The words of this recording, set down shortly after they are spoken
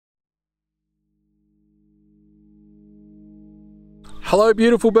Hello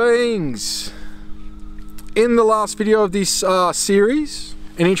beautiful beings. In the last video of this series,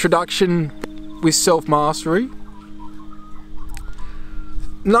 an introduction with self-mastery,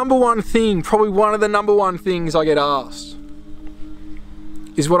 number one thing, probably one of the number one things I get asked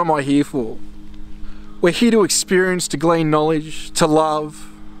is, what am I here for? We're here to experience, to glean knowledge, to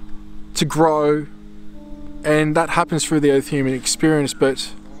love, to grow, and that happens through the earth human experience,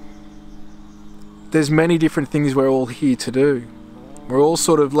 but there's many different things we're all here to do. We're all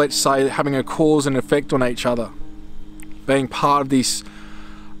sort of, let's say, having a cause and effect on each other, being part of this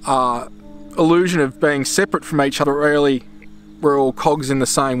illusion of being separate from each other. Really, we're all cogs in the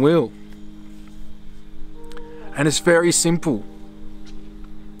same wheel. And it's very simple.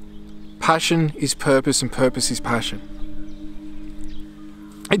 Passion is purpose and purpose is passion.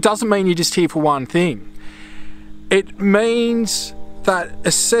 It doesn't mean you're just here for one thing. It means that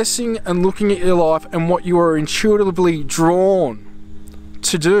assessing and looking at your life and what you are intuitively drawn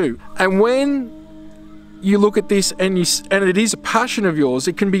to do. And when you look at this and it is a passion of yours,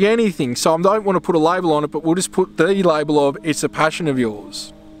 it can be anything. So I don't want to put a label on it, but we'll just put the label of it's a passion of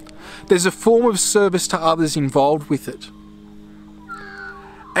yours. There's a form of service to others involved with it.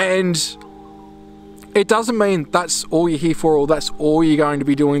 And it doesn't mean that's all you're here for or that's all you're going to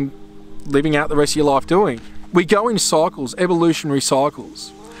be doing, living out the rest of your life doing. We go in cycles, evolutionary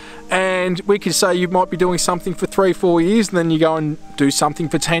cycles. And we could say you might be doing something for 3-4 years, and then you go and do something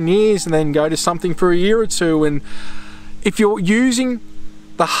for 10 years, and then go to something for a year or two. And if you're using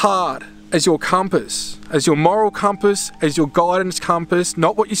the heart as your compass, as your moral compass, as your guidance compass,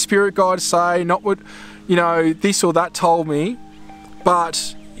 not what your spirit guides say, not what, you know, this or that told me,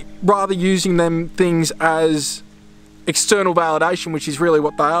 but rather using them things as external validation, which is really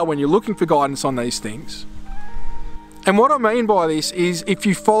what they are when you're looking for guidance on these things. And what I mean by this is, if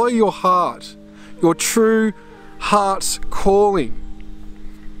you follow your heart, your true heart's calling,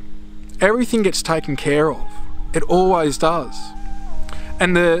 everything gets taken care of. It always does.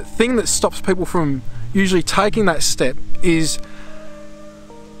 And the thing that stops people from usually taking that step is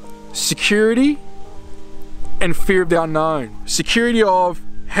security and fear of the unknown. Security of,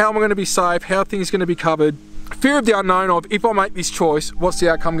 how am I going to be safe? How are things going to be covered? Fear of the unknown of, if I make this choice, what's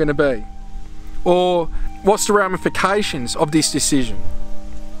the outcome going to be? Or what's the ramifications of this decision?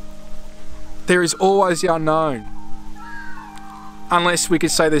 There is always the unknown, unless we could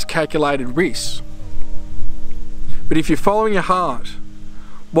say there's calculated risks. But if you're following your heart,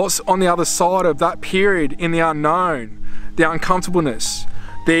 what's on the other side of that period in the unknown, the uncomfortableness,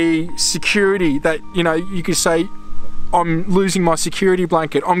 the security that, you know, you could say, I'm losing my security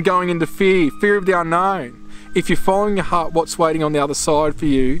blanket, I'm going into fear of the unknown. If you're following your heart, what's waiting on the other side for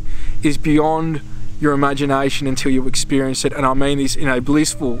you is beyond your imagination until you experience it. And I mean this in a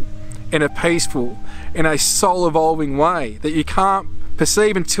blissful, in a peaceful, in a soul evolving way that you can't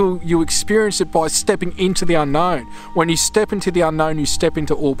perceive until you experience it by stepping into the unknown. When you step into the unknown, you step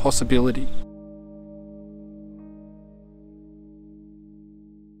into all possibility.